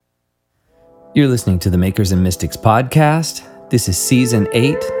You're listening to the Makers and Mystics podcast. This is Season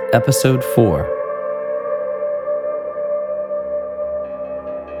 8, Episode 4.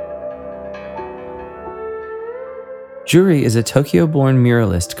 Juri is a Tokyo-born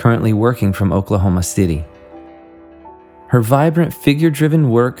muralist currently working from Oklahoma City. Her vibrant, figure-driven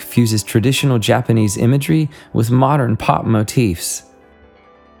work fuses traditional Japanese imagery with modern pop motifs.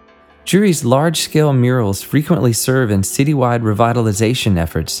 Juri's large-scale murals frequently serve in citywide revitalization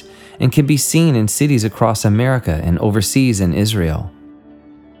efforts and can be seen in cities across America and overseas in Israel.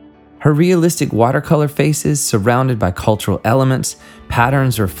 Her realistic watercolor faces, surrounded by cultural elements,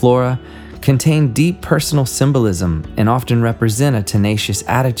 patterns, or flora, contain deep personal symbolism and often represent a tenacious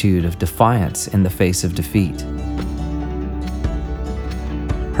attitude of defiance in the face of defeat.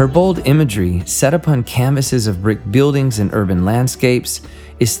 Her bold imagery, set upon canvases of brick buildings and urban landscapes,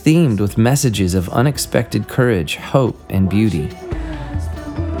 is themed with messages of unexpected courage, hope, and beauty.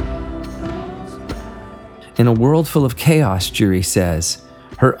 In a world full of chaos, Juri says,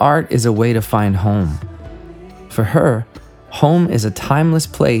 her art is a way to find home. For her, home is a timeless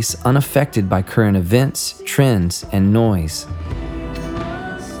place unaffected by current events, trends, and noise.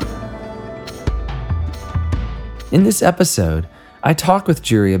 In this episode, I talk with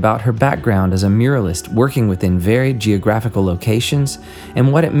Juri about her background as a muralist working within varied geographical locations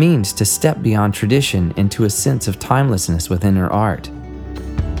and what it means to step beyond tradition into a sense of timelessness within her art.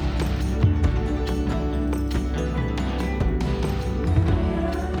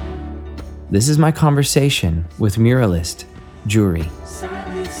 This is my conversation with muralist Juri.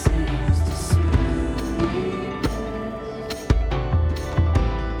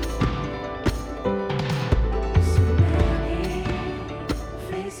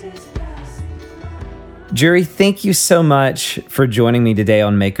 Juri, thank you so much for joining me today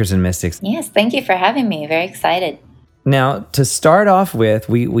on Makers and Mystics. Yes, thank you for having me. Very excited. Now, to start off with,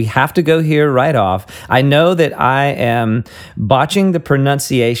 we have to go here right off. I know that I am botching the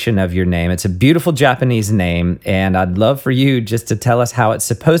pronunciation of your name. It's a beautiful Japanese name, and I'd love for you just to tell us how it's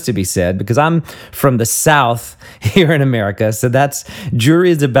supposed to be said, because I'm from the South here in America, so that's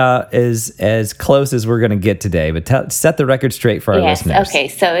Juri is about as close as we're going to get today. But set the record straight for our listeners. Okay,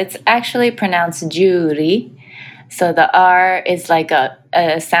 so it's actually pronounced Juri. So the R is like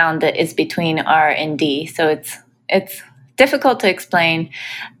a sound that is between R and D, so it's difficult to explain,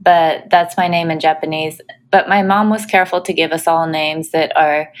 but that's my name in Japanese. But my mom was careful to give us all names that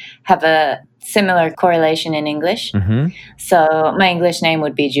have a similar correlation in English. Mm-hmm. So my English name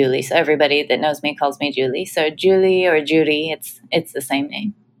would be Julie. So everybody that knows me calls me Julie. So Julie or Juri, it's the same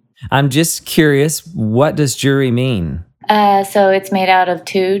name. I'm just curious, what does Juri mean? So it's made out of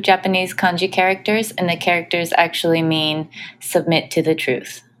two Japanese kanji characters, and the characters actually mean submit to the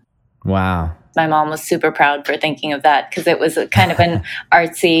truth. Wow. My mom was super proud for thinking of that because it was a kind of an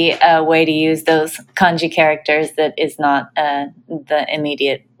artsy way to use those kanji characters that is not the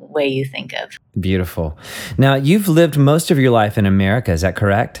immediate way you think of. Beautiful. Now, you've lived most of your life in America, is that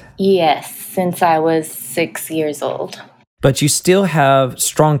correct? Yes, since I was 6 years old. But you still have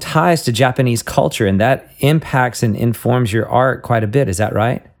strong ties to Japanese culture, and that impacts and informs your art quite a bit, is that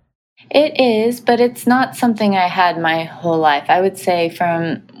right? It is, but it's not something I had my whole life. I would say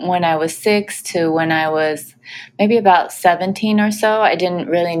from when I was 6 to when I was maybe about 17 or so, I didn't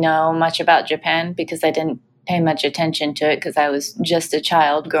really know much about Japan because I didn't pay much attention to it because I was just a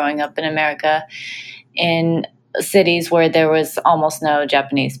child growing up in America in cities where there was almost no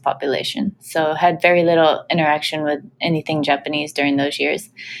Japanese population. So had very little interaction with anything Japanese during those years.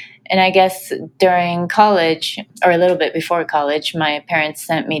 And I guess during college, or a little bit before college, my parents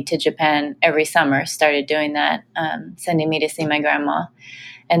sent me to Japan every summer, started doing that, sending me to see my grandma.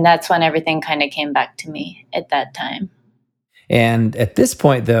 And that's when everything kind of came back to me at that time. And at this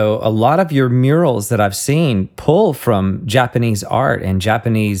point, though, a lot of your murals that I've seen pull from Japanese art and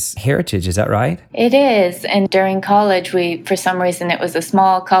Japanese heritage. Is that right? It is. And during college, for some reason, it was a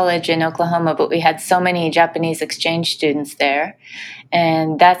small college in Oklahoma, but we had so many Japanese exchange students there.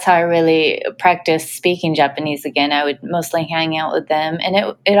 And that's how I really practiced speaking Japanese again. I would mostly hang out with them.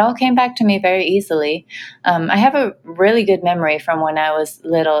 And it all came back to me very easily. I have a really good memory from when I was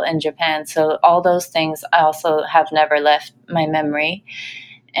little in Japan. So all those things I also have never left my memory.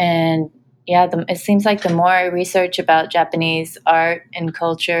 And yeah, it seems like the more I research about Japanese art and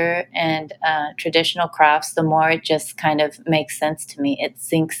culture and traditional crafts, the more it just kind of makes sense to me. It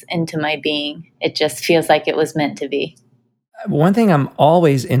sinks into my being. It just feels like it was meant to be. One thing I'm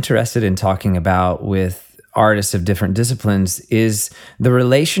always interested in talking about with artists of different disciplines is the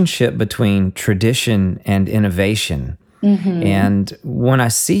relationship between tradition and innovation. Mm-hmm. And when I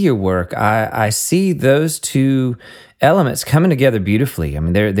see your work, I see those two elements coming together beautifully. I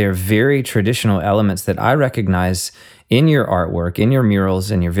mean, they're very traditional elements that I recognize in your artwork, in your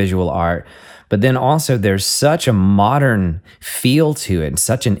murals, and your visual art. But then also there's such a modern feel to it,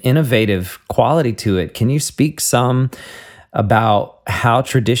 such an innovative quality to it. Can you speak some about how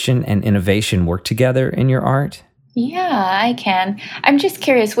tradition and innovation work together in your art? Yeah, I can. I'm just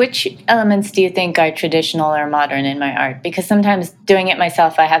curious, which elements do you think are traditional or modern in my art? Because sometimes doing it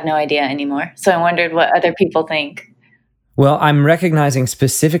myself, I have no idea anymore. So I wondered what other people think. Well, I'm recognizing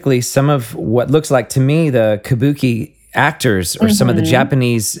specifically some of what looks like to me the kabuki actors or some of the Hmm.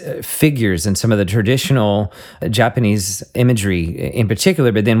 Japanese figures and some of the traditional Japanese imagery in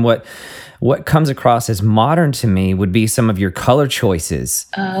particular. But then what comes across as modern to me would be some of your color choices.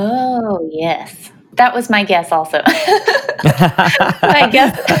 Oh, yes. That was my guess also. I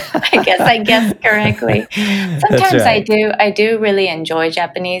guess I guessed correctly. That's Sometimes right. I do really enjoy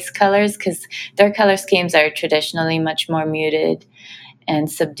Japanese colors because their color schemes are traditionally much more muted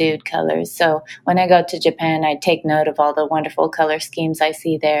and subdued colors. So when I go to Japan, I take note of all the wonderful color schemes I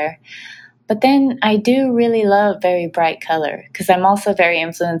see there. But then I do really love very bright color because I'm also very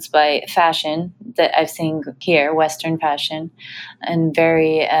influenced by fashion that I've seen here, Western fashion, and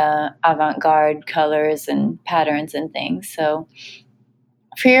very avant garde colors and patterns and things. So,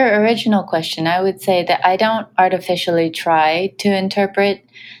 for your original question, I would say that I don't artificially try to interpret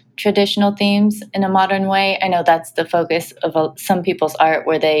traditional themes in a modern way. I know that's the focus of some people's art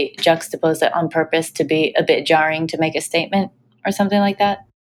where they juxtapose it on purpose to be a bit jarring to make a statement or something like that.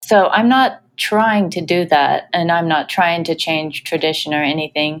 So I'm not trying to do that and I'm not trying to change tradition or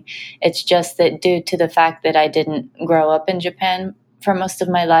anything. It's just that due to the fact that I didn't grow up in Japan for most of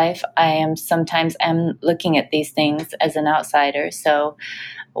my life, I am sometimes am looking at these things as an outsider. So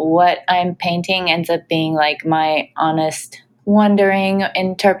what I'm painting ends up being like my honest wondering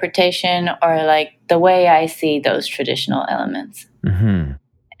interpretation or like the way I see those traditional elements. Hmm.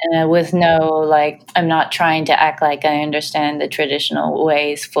 With no, like, I'm not trying to act like I understand the traditional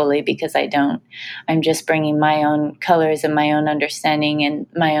ways fully because I don't. I'm just bringing my own colors and my own understanding and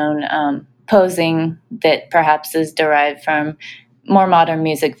my own posing that perhaps is derived from more modern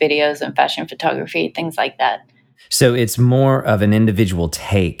music videos and fashion photography, things like that. So it's more of an individual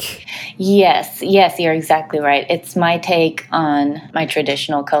take. Yes, yes, you're exactly right. It's my take on my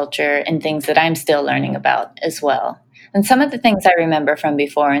traditional culture and things that I'm still learning about as well. And some of the things I remember from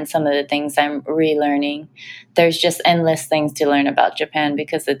before, and some of the things I'm relearning. There's just endless things to learn about Japan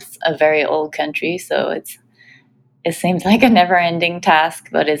because it's a very old country. So it seems like a never ending task,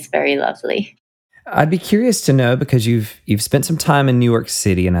 but it's very lovely. I'd be curious to know because you've spent some time in New York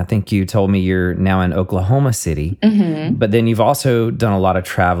City, and I think you told me you're now in Oklahoma City. Hmm. But then you've also done a lot of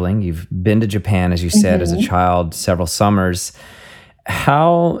traveling. You've been to Japan, as you said, as a Hmm. child, several summers.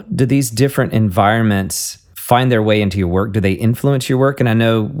 How do these different environments find their way into your work? Do they influence your work? And I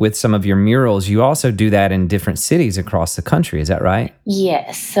know with some of your murals, you also do that in different cities across the country. Is that right?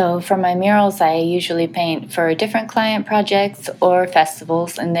 Yes. So for my murals, I usually paint for different client projects or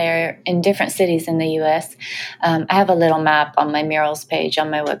festivals, and they're in different cities in the US. I have a little map on my murals page on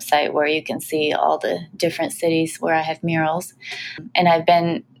my website where you can see all the different cities where I have murals. And I've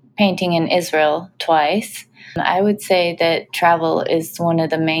been painting in Israel twice. I would say that travel is one of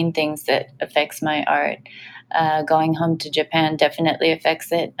the main things that affects my art. Going home to Japan definitely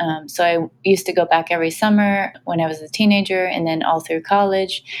affects it. So I used to go back every summer when I was a teenager and then all through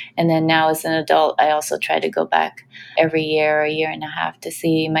college. And then now as an adult, I also try to go back every year or a year and a half to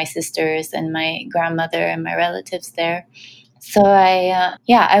see my sisters and my grandmother and my relatives there. So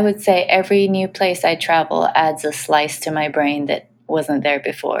yeah, I would say every new place I travel adds a slice to my brain that wasn't there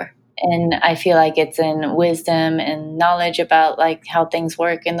before. And I feel like it's in wisdom and knowledge about like how things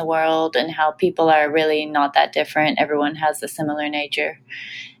work in the world and how people are really not that different. Everyone has a similar nature.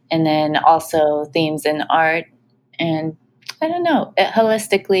 And then also themes in art. And I don't know, it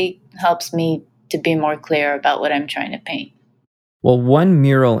holistically helps me to be more clear about what I'm trying to paint. Well, one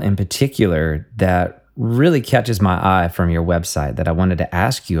mural in particular that really catches my eye from your website that I wanted to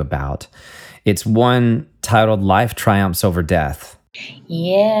ask you about. It's one titled Life Triumphs Over Death.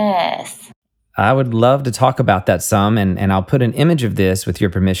 Yes. I would love to talk about that some, and I'll put an image of this with your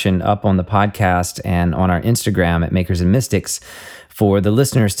permission up on the podcast and on our Instagram at Makers and Mystics for the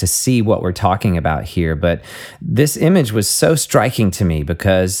listeners to see what we're talking about here. But this image was so striking to me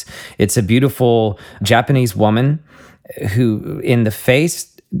because it's a beautiful Japanese woman who, in the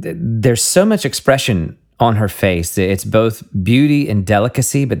face, there's so much expression on her face. It's both beauty and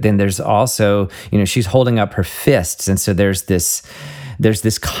delicacy, but then there's also, she's holding up her fists. And so there's this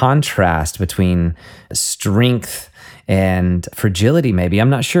contrast between strength and fragility, maybe.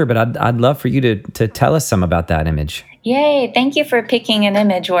 I'm not sure, but I'd love for you to tell us some about that image. Yay, thank you for picking an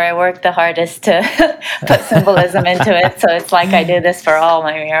image where I worked the hardest to put symbolism into it. So it's like I do this for all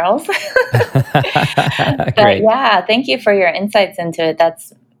my murals. But Great. yeah, thank you for your insights into it.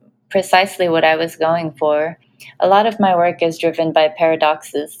 That's precisely what I was going for. A lot of my work is driven by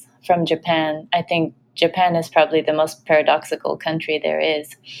paradoxes from Japan. I think Japan is probably the most paradoxical country there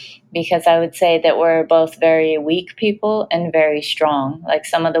is because I would say that we're both very weak people and very strong, like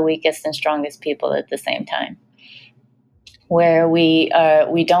some of the weakest and strongest people at the same time. Where we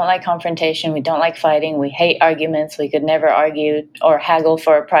don't like confrontation, we don't like fighting, we hate arguments, we could never argue or haggle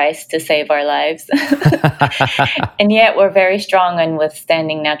for a price to save our lives. And yet we're very strong in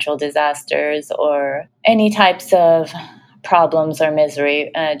withstanding natural disasters or any types of problems or misery.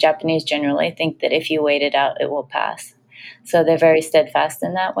 Japanese generally think that if you wait it out, it will pass. So they're very steadfast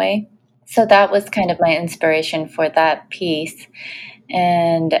in that way. So that was kind of my inspiration for that piece.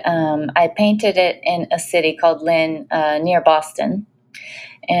 And I painted it in a city called Lynn near Boston.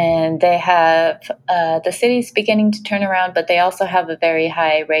 And they have the city's beginning to turn around, but they also have a very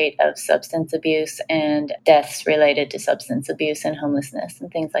high rate of substance abuse and deaths related to substance abuse and homelessness and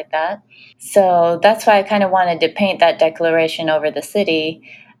things like that. So that's why I kind of wanted to paint that declaration over the city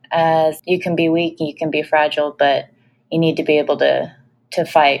as you can be weak, you can be fragile, but you need to be able to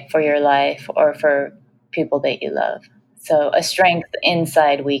fight for your life or for people that you love. So a strength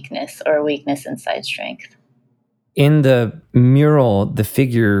inside weakness or a weakness inside strength. In the mural, the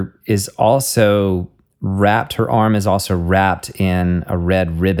figure is also wrapped, her arm is also wrapped in a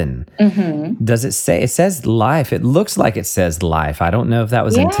red ribbon. Mm-hmm. Does it say, it says life? It looks like it says life. I don't know if that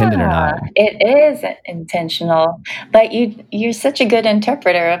was intended or Yeah, not. it is intentional, but you're such a good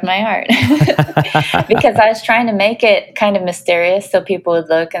interpreter of my art because I was trying to make it kind of mysterious so people would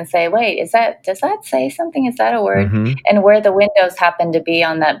look and say, "Wait, does that say something? Is that a word?" Hmm. And where the windows happen to be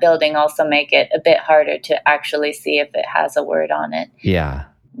on that building also make it a bit harder to actually see if it has a word on it. Yeah.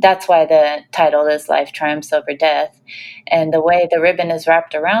 That's why the title is Life Triumphs Over Death. And the way the ribbon is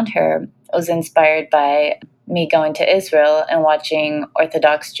wrapped around her was inspired by me going to Israel and watching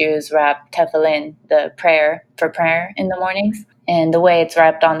Orthodox Jews wrap tefillin, the prayer for prayer in the mornings. And the way it's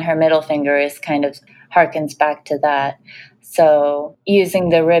wrapped on her middle finger is kind of harkens back to that. So using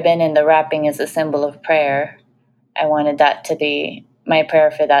the ribbon and the wrapping as a symbol of prayer, I wanted that to be my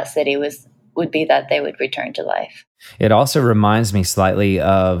prayer for that city would be that they would return to life. It also reminds me slightly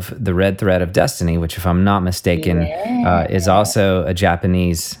of the red thread of destiny, which, if I'm not mistaken, Yeah. is also a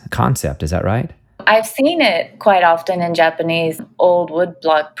Japanese concept. Is that right? I've seen it quite often in Japanese old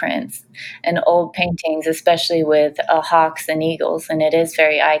woodblock prints and old paintings, especially with hawks and eagles, and it is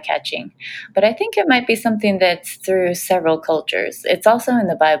very eye catching. But I think it might be something that's through several cultures. It's also in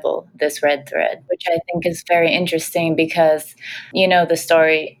the Bible, this red thread, which I think is very interesting because you know the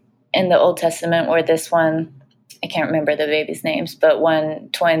story in the Old Testament where this one, I can't remember the baby's names, but one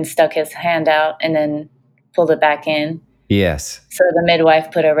twin stuck his hand out and then pulled it back in. Yes. So the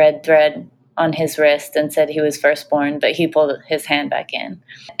midwife put a red thread on his wrist and said he was firstborn, but he pulled his hand back in.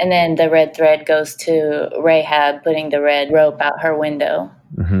 And then the red thread goes to Rahab putting the red rope out her window.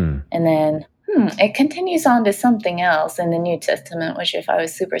 Hmm. And then it continues on to something else in the New Testament, which if I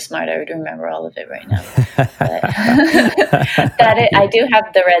was super smart, I would remember all of it right now. But I do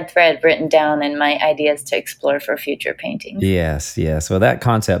have the red thread written down in my ideas to explore for future paintings. Yes, yes. Well, that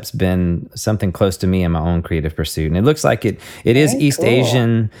concept's been something close to me in my own creative pursuit, and it looks like it is Very East cool.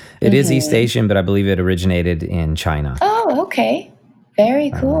 Asian. It is East Asian, but I believe it originated in China. Oh, okay.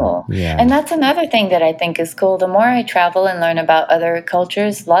 Very cool. Yeah. And that's another thing that I think is cool. The more I travel and learn about other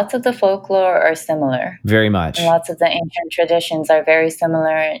cultures, lots of the folklore are similar. Very much. And lots of the ancient traditions are very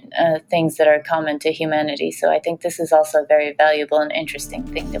similar things that are common to humanity. So I think this is also a very valuable and interesting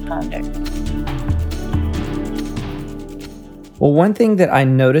thing to ponder. Well, one thing that I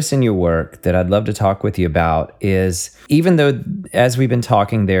notice in your work that I'd love to talk with you about is, even though, as we've been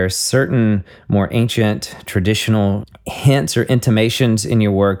talking, there are certain more ancient, traditional hints or intimations in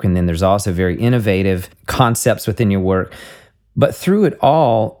your work, and then there's also very innovative concepts within your work, but through it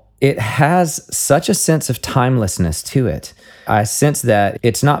all, it has such a sense of timelessness to it. I sense that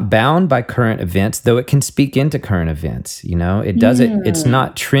it's not bound by current events, though it can speak into current events. You know, it does it. It's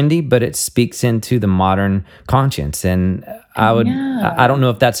not trendy, but it speaks into the modern conscience. And I don't know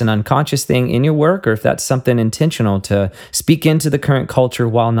if that's an unconscious thing in your work or if that's something intentional to speak into the current culture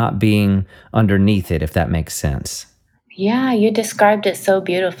while not being underneath it, if that makes sense. Yeah, you described it so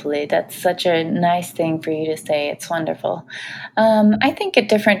beautifully. That's such a nice thing for you to say. It's wonderful. I think at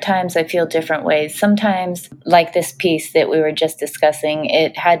different times I feel different ways. Sometimes, like this piece that we were just discussing,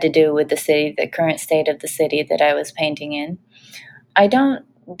 it had to do with the city, the current state of the city that I was painting in. I don't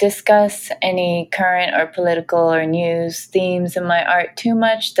discuss any current or political or news themes in my art too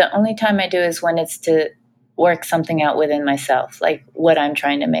much. The only time I do is when it's to work something out within myself, like what I'm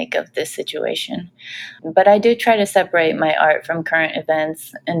trying to make of this situation. But I do try to separate my art from current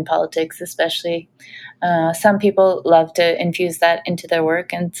events and politics, especially. Some people love to infuse that into their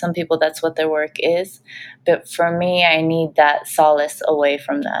work, and some people that's what their work is. But for me, I need that solace away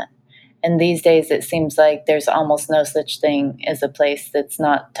from that. And these days, it seems like there's almost no such thing as a place that's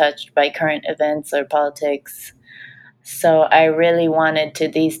not touched by current events or politics. So I really wanted to,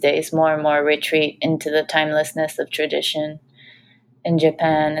 these days, more and more retreat into the timelessness of tradition in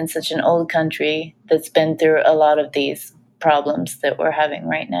Japan, and such an old country that's been through a lot of these problems that we're having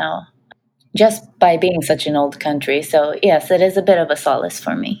right now, just by being such an old country. So, yes, it is a bit of a solace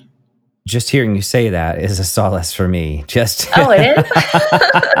for me. Just hearing you say that is a solace for me. Just Oh, it is?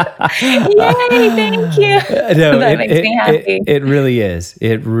 Yay, thank you. no, That makes me happy. it really is.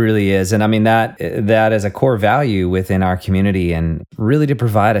 It really is. And I mean, that is a core value within our community, and really to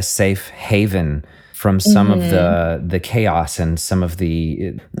provide a safe haven from some of the chaos and some of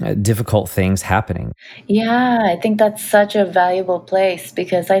the difficult things happening. Yeah, I think that's such a valuable place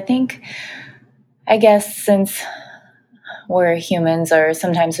because I guess since we're humans, or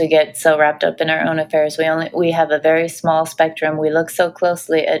sometimes we get so wrapped up in our own affairs, we have a very small spectrum. We look so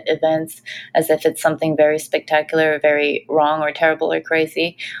closely at events as if it's something very spectacular, or very wrong or terrible or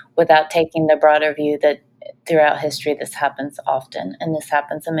crazy, without taking the broader view that throughout history this happens often, and this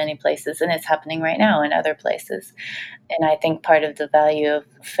happens in many places, and it's happening right now in other places. And I think part of the value of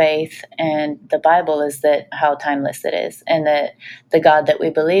faith and the Bible is that how timeless it is, and that the God that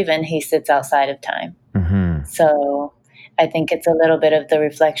we believe in, he sits outside of time. So I think it's a little bit of the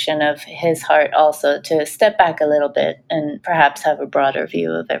reflection of his heart also, to step back a little bit and perhaps have a broader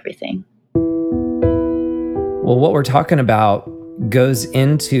view of everything. Well, what we're talking about goes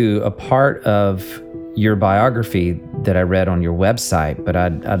into a part of your biography that I read on your website, but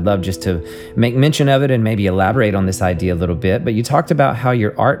I'd love just to make mention of it and maybe elaborate on this idea a little bit. But you talked about how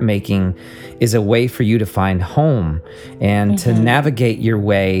your art making is a way for you to find home and to navigate your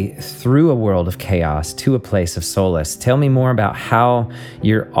way through a world of chaos to a place of solace. Tell me more about how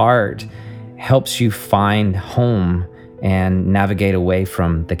your art helps you find home and navigate away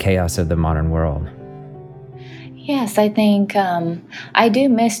from the chaos of the modern world. Yes, I think I do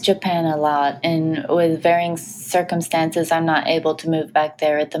miss Japan a lot, and with varying circumstances, I'm not able to move back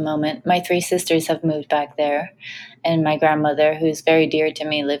there at the moment. My three sisters have moved back there, and my grandmother, who's very dear to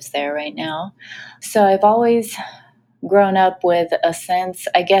me, lives there right now. So I've always grown up with a sense,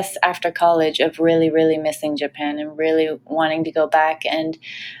 I guess, after college, of really, really missing Japan and really wanting to go back, and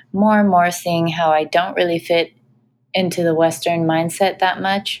more seeing how I don't really fit into the Western mindset that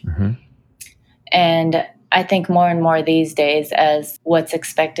much. And I think more and more these days, as what's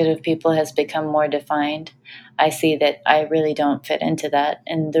expected of people has become more defined, I see that I really don't fit into that.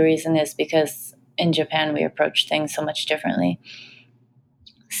 And the reason is because in Japan, we approach things so much differently.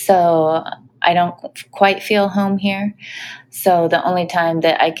 So I don't quite feel home here. So the only time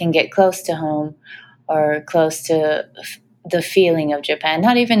that I can get close to home, or close to the feeling of Japan,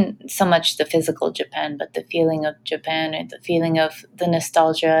 not even so much the physical Japan, but the feeling of Japan, and the feeling of the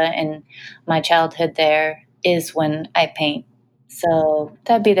nostalgia and my childhood there, is when I paint. So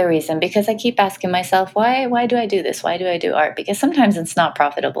that'd be the reason, because I keep asking myself, why do I do this? Why do I do art? Because sometimes it's not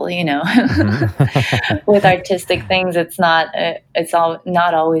profitable, With artistic things, it's not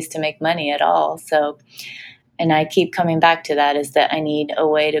always to make money at all. So, and I keep coming back to that, is that I need a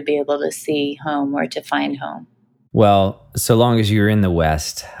way to be able to see home, or to find home. Well, so long as you're in the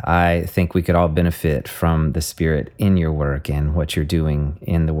West, I think we could all benefit from the spirit in your work and what you're doing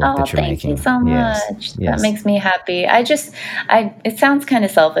in the work that you're making. Thank you so much. That makes me happy. It sounds kind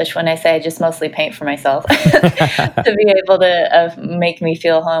of selfish when I say I just mostly paint for myself to be able to make me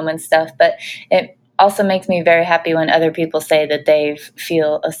feel home and stuff. But it also makes me very happy when other people say that they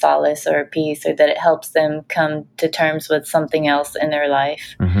feel a solace or a peace, or that it helps them come to terms with something else in their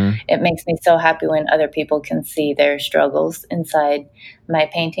life. It makes me so happy when other people can see their struggles inside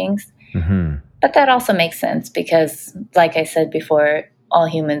my paintings. But that also makes sense because, like I said before, all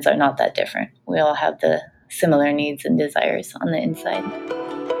humans are not that different. We all have the similar needs and desires on the inside.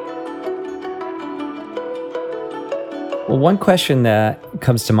 Well, one question that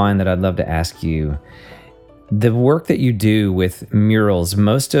comes to mind that I'd love to ask you, the work that you do with murals,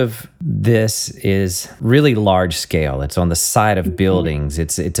 most of this is really large scale. It's on the side of buildings.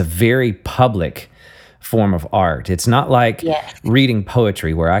 It's a very public form of art. It's not like reading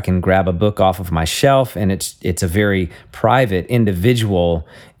poetry where I can grab a book off of my shelf and it's a very private, individual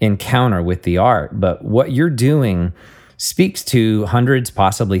encounter with the art. But what you're doing speaks to hundreds,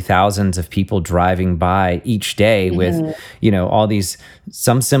 possibly thousands of people driving by each day with, Mhm. all these,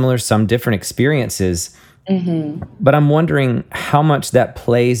 some similar, some different experiences. Mhm. But I'm wondering how much that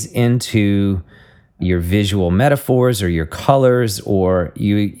plays into your visual metaphors or your colors, or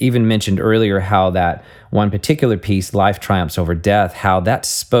you even mentioned earlier how that one particular piece, Life Triumphs Over Death, how that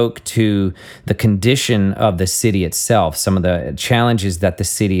spoke to the condition of the city itself, some of the challenges that the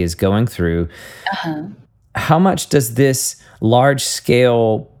city is going through. Uh-huh. How much does this large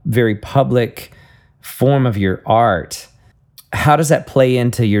scale, very public form of your art, how does that play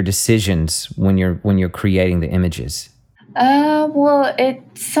into your decisions when you're creating the images? Well, it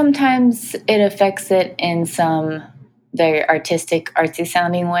sometimes it affects it in some very artistic, artsy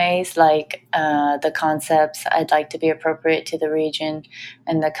sounding ways, like the concepts I'd like to be appropriate to the region,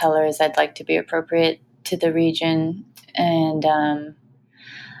 and the colors I'd like to be appropriate to the region. And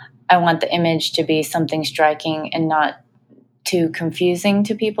I want the image to be something striking and not too confusing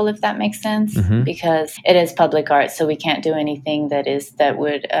to people, if that makes sense, Hmm. because it is public art, so we can't do anything that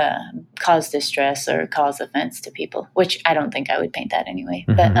would cause distress or cause offense to people, which I don't think I would paint that anyway.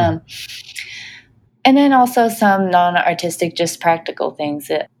 But Hmm. and then also some non-artistic, just practical things.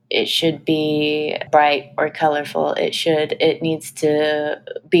 It should be bright or colorful. It needs to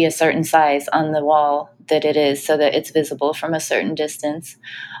be a certain size on the wall that it is, so that it's visible from a certain distance.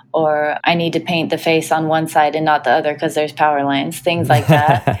 Or I need to paint the face on one side and not the other because there's power lines, things like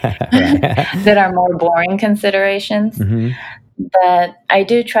that, Right. that are more boring considerations. Hmm. But I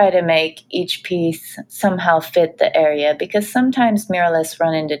do try to make each piece somehow fit the area, because sometimes muralists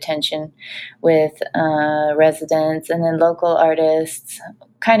run into tension with residents and then local artists,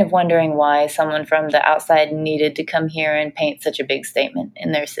 kind of wondering why someone from the outside needed to come here and paint such a big statement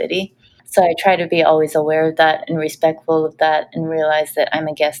in their city. So I try to be always aware of that and respectful of that, and realize that I'm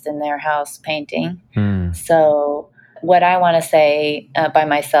a guest in their house painting. Mm. So what I want to say by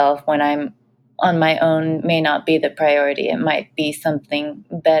myself when I'm on my own may not be the priority. It might be something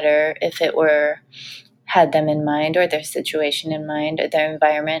better if it were had them in mind, or their situation in mind, or their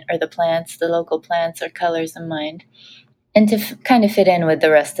environment, or the plants, the local plants or colors in mind, and to kind of fit in with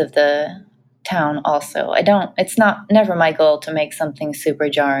the rest of the town also. It's not never my goal to make something super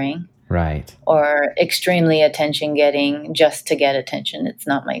jarring Right. or extremely attention getting just to get attention. It's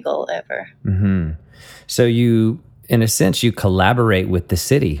not my goal ever. Hmm. So you, in a sense, you collaborate with the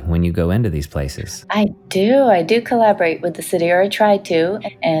city when you go into these places. I do. I do collaborate with the city, or I try to.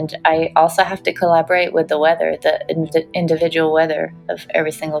 And I also have to collaborate with the weather, the individual weather of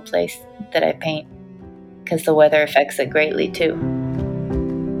every single place that I paint, because the weather affects it greatly too.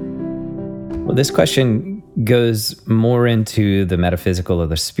 Well, this question goes more into the metaphysical or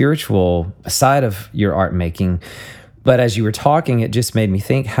the spiritual side of your art making. But as you were talking, it just made me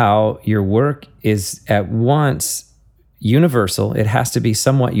think how your work is at once universal. It has to be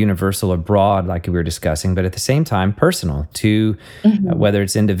somewhat universal or broad, like we were discussing, but at the same time, personal to Mhm. whether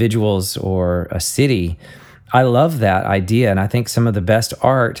it's individuals or a city. I love that idea. And I think some of the best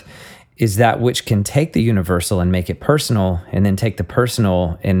art is that which can take the universal and make it personal, and then take the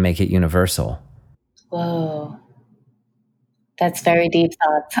personal and make it universal. Whoa, that's very deep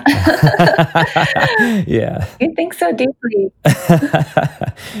thoughts. Yeah. You think so deeply.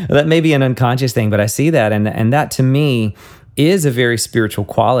 That may be an unconscious thing, but I see that, and that to me is a very spiritual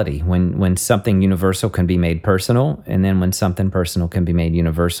quality when something universal can be made personal, and then when something personal can be made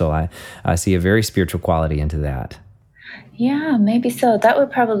universal. I see a very spiritual quality into that. Yeah, maybe so. That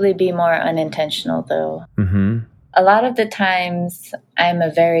would probably be more unintentional, though. Hmm. A lot of the times, I'm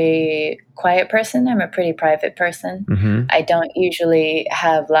a very quiet person. I'm a pretty private person. Hmm. I don't usually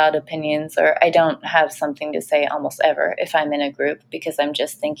have loud opinions, or I don't have something to say almost ever if I'm in a group, because I'm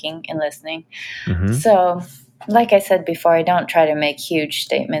just thinking and listening. Hmm. So, like I said before, I don't try to make huge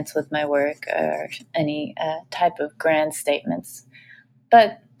statements with my work, or any type of grand statements.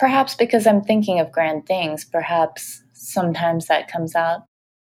 But perhaps because I'm thinking of grand things, perhaps sometimes that comes out.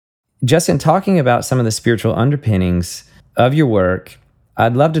 Just in talking about some of the spiritual underpinnings of your work,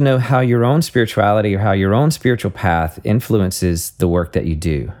 I'd love to know how your own spirituality or how your own spiritual path influences the work that you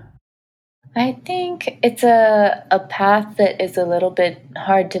do. I think it's a path that is a little bit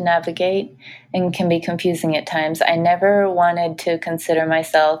hard to navigate and can be confusing at times. I never wanted to consider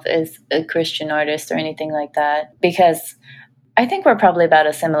myself as a Christian artist or anything like that, because I think we're probably about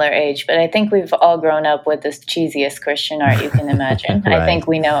a similar age, but I think we've all grown up with this cheesiest Christian art you can imagine. I Right. think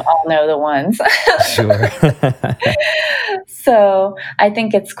we all know the ones. Sure. So I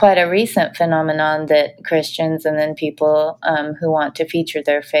think it's quite a recent phenomenon that Christians and then people who want to feature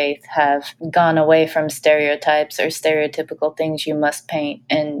their faith have gone away from stereotypes or stereotypical things you must paint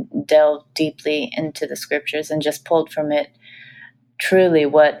and delve deeply into the scriptures and just pulled from it truly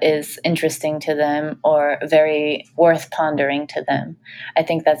what is interesting to them or very worth pondering to them. I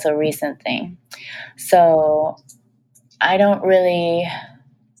think that's a recent thing. So I don't really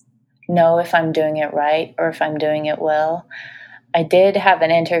know if I'm doing it right or if I'm doing it well. I did have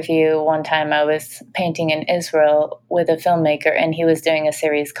an interview one time. I was painting in Israel with a filmmaker, and he was doing a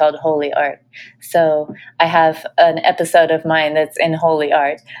series called Holy Art. So I have an episode of mine that's in Holy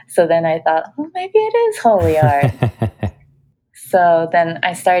Art. So then I thought, well, maybe it is Holy Art. So then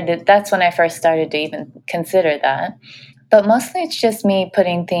that's when I first started to even consider that. But mostly it's just me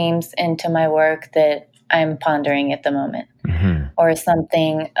putting themes into my work that I'm pondering at the moment. Mm-hmm. Or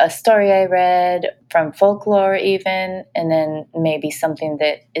something, a story I read from folklore, even, and then maybe something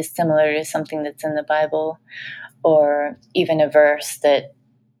that is similar to something that's in the Bible, or even a verse that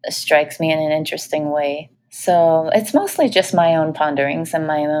strikes me in an interesting way. So it's mostly just my own ponderings and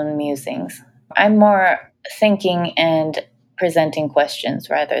my own musings. I'm more thinking and presenting questions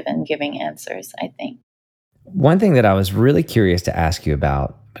rather than giving answers, I think. One thing that I was really curious to ask you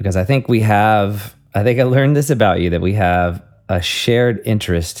about, because I think I learned this about you, that we have a shared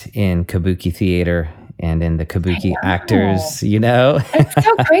interest in kabuki theater and in the kabuki actors, you know? It's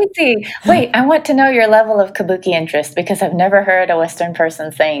so crazy. Wait, I want to know your level of kabuki interest because I've never heard a Western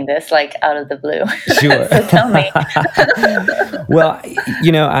person saying this like out of the blue. Sure. So tell me. Well,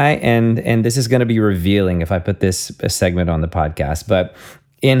 you know, and this is going to be revealing if I put this segment on the podcast, but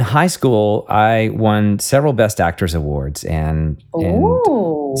in high school, I won several Best Actors awards, and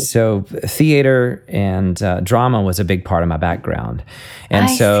Ooh. so theater and drama was a big part of my background. And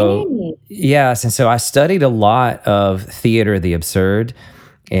I see. yes, and so I studied a lot of theater, the absurd,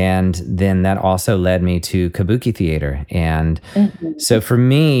 and then that also led me to kabuki theater. And so for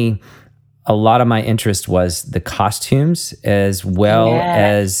me, a lot of my interest was the costumes as well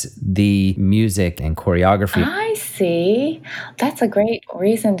as the music and choreography. I see. That's a great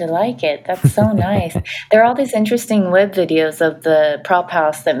reason to like it. That's so nice. There are all these interesting web videos of the prop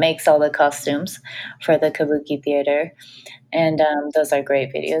house that makes all the costumes for the kabuki theater. And those are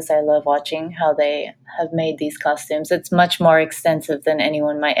great videos. I love watching how they have made these costumes. It's much more extensive than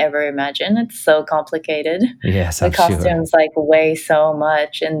anyone might ever imagine. It's so complicated. Yes, The I'm sure. costumes like weigh so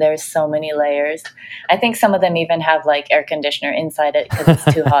much, and there's so many layers. I think some of them even have like air conditioner inside it because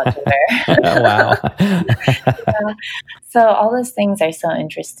it's too hot to wear. Wow. Yeah. So all those things are so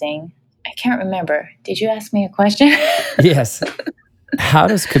interesting. I can't remember. Did you ask me a question? Yes. How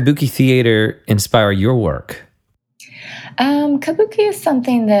does kabuki theater inspire your work? Kabuki is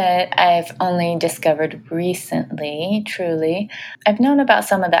something that I've only discovered recently, truly. I've known about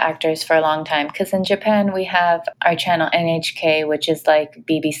some of the actors for a long time because in Japan we have our channel NHK, which is like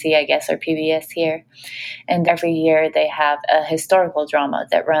BBC, I guess, or PBS here. And every year they have a historical drama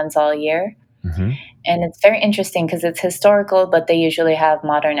that runs all year. Mm-hmm. And it's very interesting because it's historical, but they usually have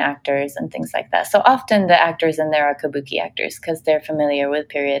modern actors and things like that. So often the actors in there are kabuki actors because they're familiar with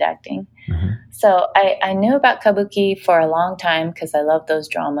period acting. Mm-hmm. So I knew about kabuki for a long time because I love those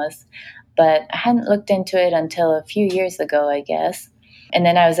dramas, but I hadn't looked into it until a few years ago, I guess. And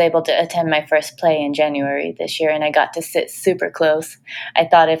then I was able to attend my first play in January this year, and I got to sit super close. I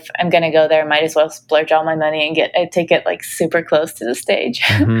thought if I'm going to go there, I might as well splurge all my money and get a ticket like super close to the stage.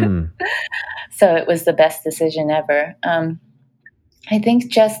 Mm-hmm. So it was the best decision ever. I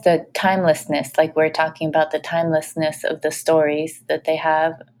think just the timelessness, like we're talking about the timelessness of the stories that they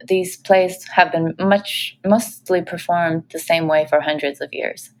have. These plays have been mostly performed the same way for hundreds of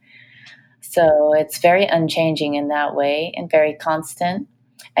years. So it's very unchanging in that way and very constant,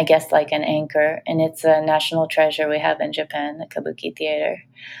 I guess, like an anchor. And it's a national treasure we have in Japan, the kabuki theater.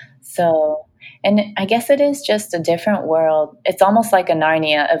 So, and I guess it is just a different world. It's almost like a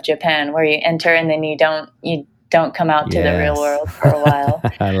Narnia of Japan, where you enter and then you don't come out to the real world for a while.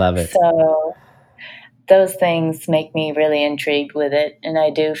 I love it. So those things make me really intrigued with it, and I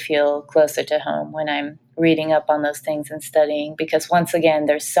do feel closer to home when I'm reading up on those things and studying, because once again,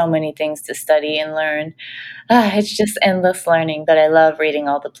 there's so many things to study and learn. It's just endless learning, but I love reading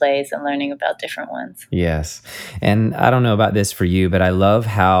all the plays and learning about different ones. Yes. And I don't know about this for you, but I love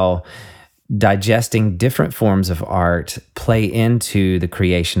how digesting different forms of art play into the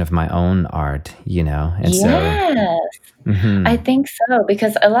creation of my own art, you know? And Yes. I think so,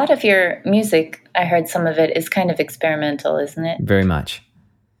 because a lot of your music, I heard some of it is kind of experimental, isn't it? very much.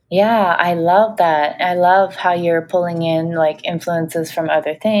 Yeah, I love that. I love how you're pulling in like influences from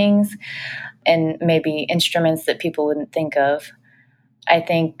other things. and maybe instruments that people wouldn't think of. I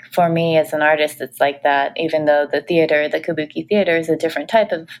think for me as an artist, it's like that. Even though the kabuki theater, is a different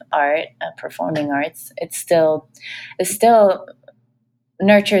type of art, performing arts, it still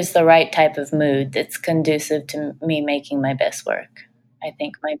nurtures the right type of mood that's conducive to me making my best work. I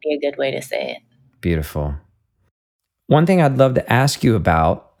think might be a good way to say it. Beautiful. One thing I'd love to ask you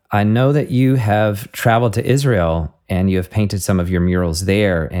about, I know that you have traveled to Israel and you have painted some of your murals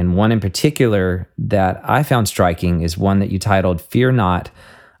there. And one in particular that I found striking is one that you titled, "Fear Not,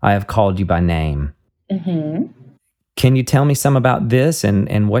 I Have Called You by Name." Mm-hmm. Can you tell me some about this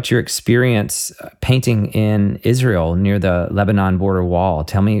and what's your experience painting in Israel near the Lebanon border wall?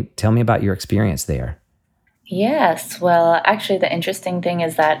 Tell me about your experience there. Yes. Well, actually, the interesting thing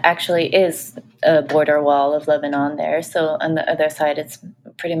is that actually is a border wall of Lebanon there. So on the other side, it's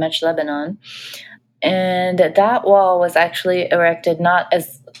pretty much Lebanon. And that wall was actually erected not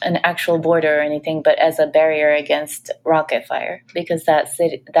as an actual border or anything, but as a barrier against rocket fire, because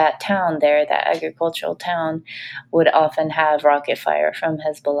that town there, that agricultural town, would often have rocket fire from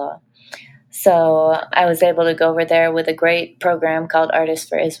Hezbollah. So I was able to go over there with a great program called Artists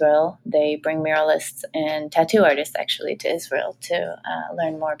for Israel. They bring muralists and tattoo artists actually to Israel to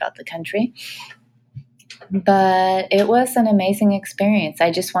learn more about the country. But it was an amazing experience.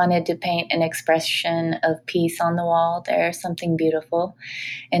 I just wanted to paint an expression of peace on the wall there, something beautiful.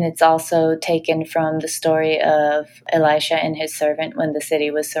 And it's also taken from the story of Elisha and his servant when the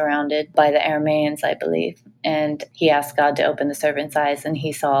city was surrounded by the Arameans, I believe. And he asked God to open the servant's eyes, and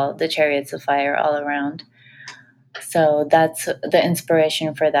he saw the chariots of fire all around. So that's the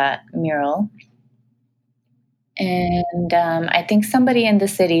inspiration for that mural. And I think somebody in the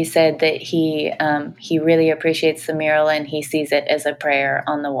city said that he really appreciates the mural and he sees it as a prayer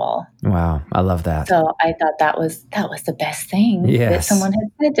on the wall. Wow, I love that. So I thought that was the best thing that Yes. someone had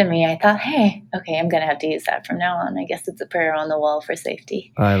said to me. I thought, hey, okay, I'm going to have to use that from now on. I guess it's a prayer on the wall for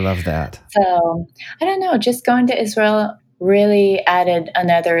safety. I love that. So I don't know, just going to Israel really added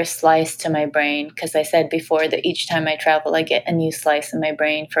another slice to my brain, because I said before that each time I travel, I get a new slice in my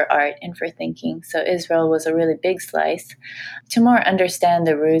brain for art and for thinking. So Israel was a really big slice to more understand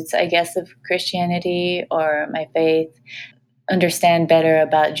the roots, I guess, of Christianity or my faith, understand better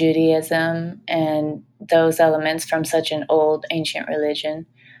about Judaism and those elements from such an old, ancient religion.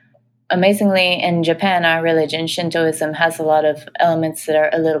 Amazingly, in Japan, our religion, Shintoism, has a lot of elements that are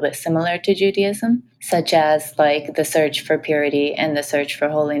a little bit similar to Judaism, such as like the search for purity and the search for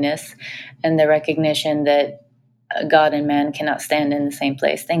holiness and the recognition that God and man cannot stand in the same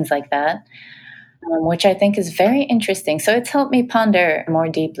place, things like that, which I think is very interesting. So it's helped me ponder more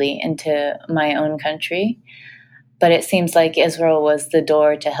deeply into my own country. But it seems like Israel was the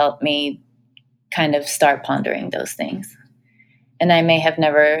door to help me kind of start pondering those things. And I may have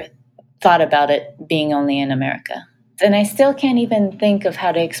never thought about it being only in America. And I still can't even think of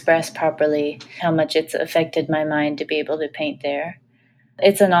how to express properly how much it's affected my mind to be able to paint there.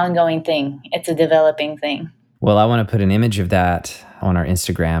 It's an ongoing thing. It's a developing thing. Well, I want to put an image of that on our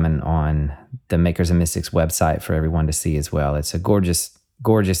Instagram and on the Makers and Mystics website for everyone to see as well. It's a gorgeous,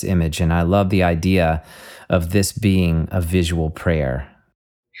 gorgeous image. And I love the idea of this being a visual prayer.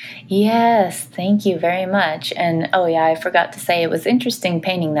 Yes, thank you very much. And oh yeah, I forgot to say it was interesting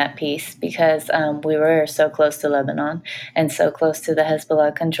painting that piece because we were so close to Lebanon and so close to the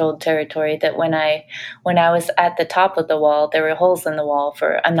Hezbollah-controlled territory that when I was at the top of the wall, there were holes in the wall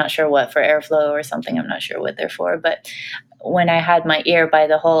for, I'm not sure what, for airflow or something. I'm not sure what they're for, but when I had my ear by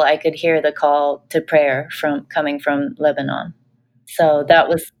the hole, I could hear the call to prayer coming from Lebanon. So that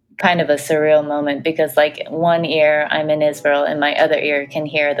was kind of a surreal moment because like one ear I'm in Israel and my other ear can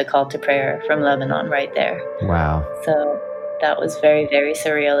hear the call to prayer from Lebanon right there. Wow. So that was very, very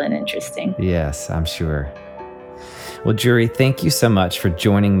surreal and interesting. Yes, I'm sure. Well, Juri, thank you so much for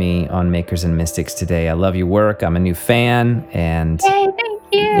joining me on Makers and Mystics today. I love your work. I'm a new fan and Yay, thank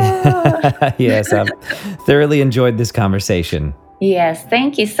you. Yes, I've thoroughly enjoyed this conversation. Yes,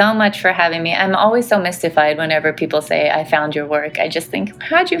 thank you so much for having me. I'm always so mystified whenever people say, I found your work. I just think,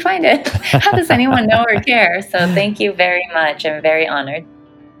 how'd you find it? How does anyone know or care? So thank you very much. I'm very honored.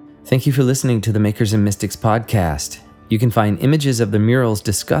 Thank you for listening to the Makers and Mystics podcast. You can find images of the murals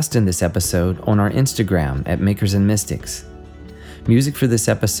discussed in this episode on our Instagram at Makers and Mystics. Music for this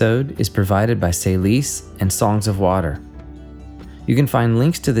episode is provided by Celise and Songs of Water. You can find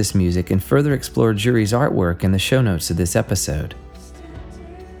links to this music and further explore Juri's artwork in the show notes of this episode.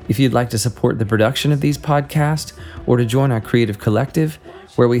 If you'd like to support the production of these podcasts or to join our creative collective,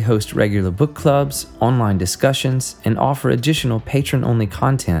 where we host regular book clubs, online discussions, and offer additional patron-only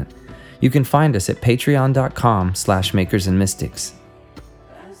content, you can find us at patreon.com/makersandmystics.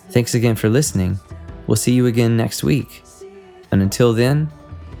 Thanks again for listening. We'll see you again next week. And until then,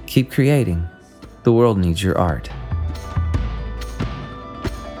 keep creating. The world needs your art.